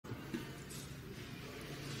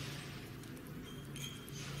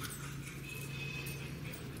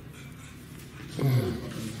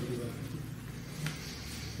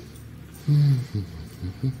You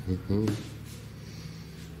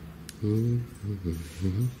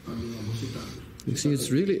see,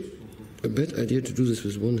 it's really a bad idea to do this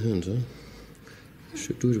with one hand, huh? You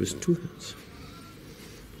should do it with two hands.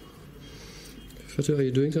 Fatih, are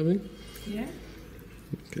you doing something? Yeah.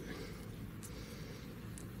 Okay.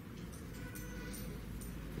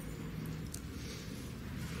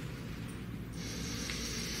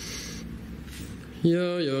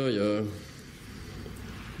 Yeah.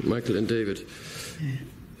 Michael and David.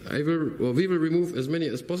 We will remove as many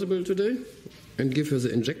as possible today and give her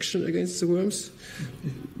the injection against the worms.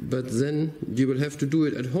 But then you will have to do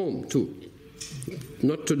it at home too.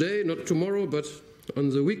 Not today, not tomorrow, but on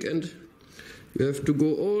the weekend you have to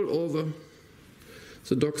go all over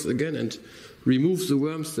the dogs again and remove the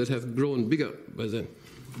worms that have grown bigger by then.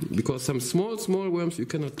 Because some small worms you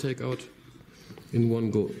cannot take out in one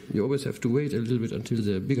go. You always have to wait a little bit until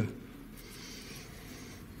they're bigger.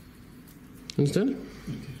 Understand?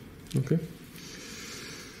 Okay.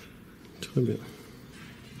 Très bien.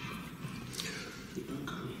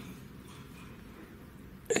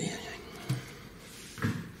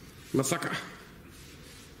 Massacre.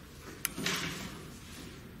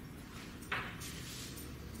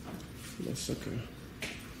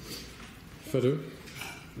 Father.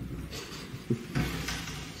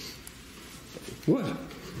 What?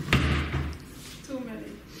 Too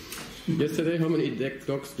many. Yesterday, how many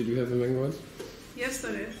dogs did you have in mangoworms?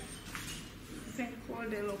 Yesterday, I think all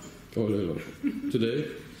day long. All day long.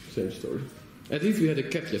 Today, same story. At least we had a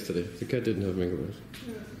cat yesterday. The cat didn't have mangoworms.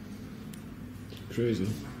 Yeah. Crazy.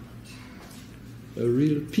 A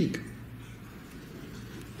real peak.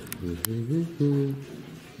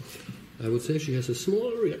 I would say she has a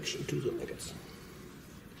small reaction to the maggots.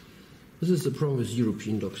 This is the problem with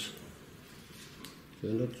European dogs.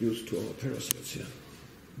 They're not used to our parasites here.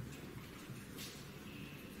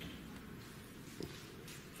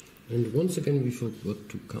 And once again we forgot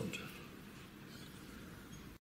to count.